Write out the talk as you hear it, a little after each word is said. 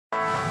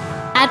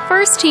At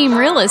First Team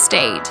Real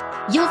Estate,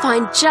 you'll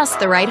find just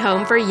the right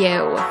home for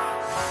you.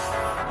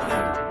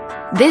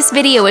 This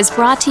video is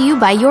brought to you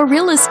by your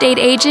real estate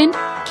agent,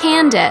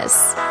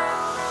 Candace.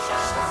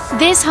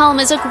 This home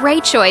is a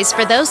great choice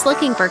for those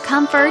looking for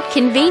comfort,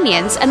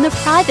 convenience, and the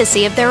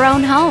privacy of their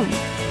own home.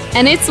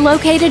 And it's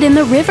located in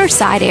the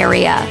Riverside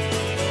area.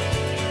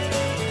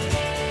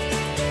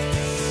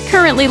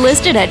 Currently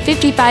listed at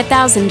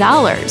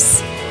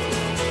 $55,000.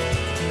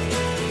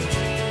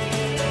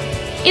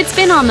 It's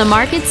been on the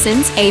market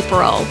since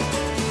April.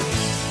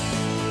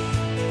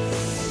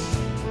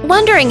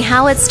 Wondering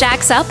how it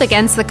stacks up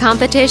against the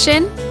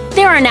competition?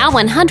 There are now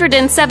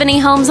 170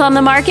 homes on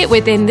the market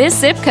within this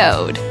zip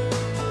code.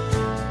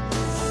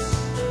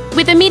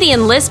 With a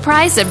median list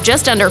price of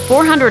just under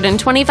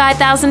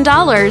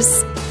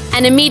 $425,000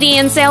 and a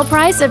median sale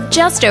price of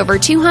just over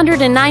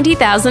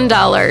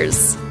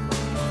 $290,000.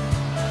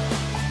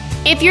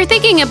 If you're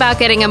thinking about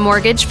getting a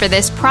mortgage for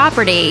this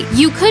property,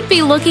 you could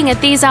be looking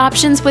at these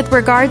options with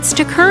regards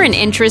to current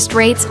interest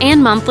rates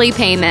and monthly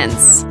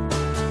payments.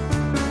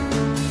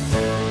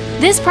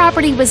 This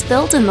property was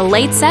built in the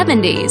late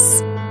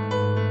 70s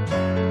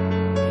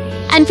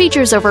and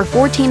features over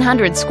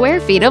 1,400 square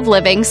feet of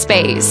living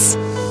space,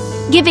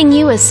 giving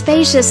you a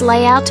spacious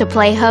layout to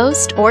play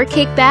host or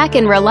kick back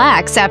and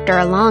relax after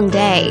a long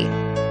day.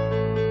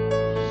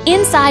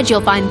 Inside,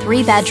 you'll find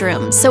 3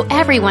 bedrooms, so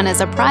everyone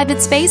has a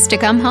private space to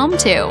come home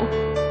to,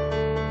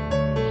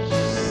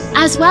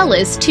 as well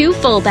as 2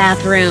 full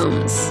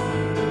bathrooms.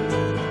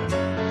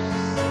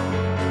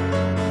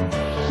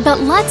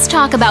 But let's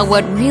talk about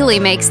what really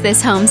makes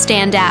this home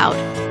stand out.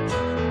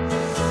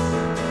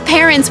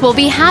 Parents will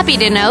be happy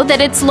to know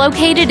that it's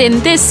located in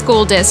this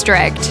school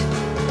district.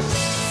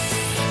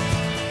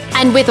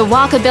 And with a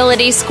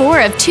walkability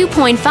score of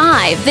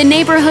 2.5, the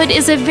neighborhood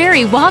is a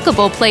very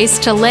walkable place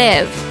to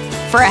live.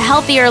 For a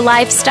healthier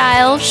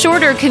lifestyle,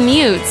 shorter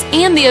commutes,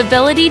 and the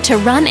ability to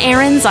run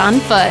errands on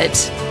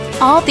foot.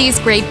 All these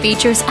great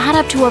features add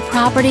up to a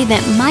property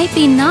that might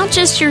be not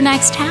just your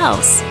next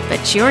house,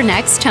 but your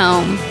next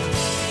home.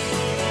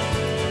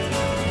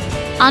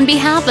 On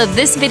behalf of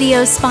this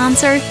video's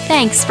sponsor,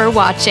 thanks for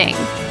watching.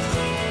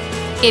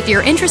 If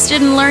you're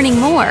interested in learning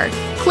more,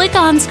 click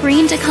on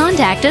screen to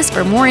contact us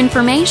for more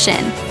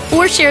information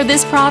or share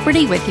this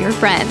property with your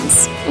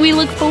friends. We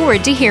look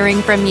forward to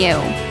hearing from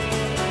you.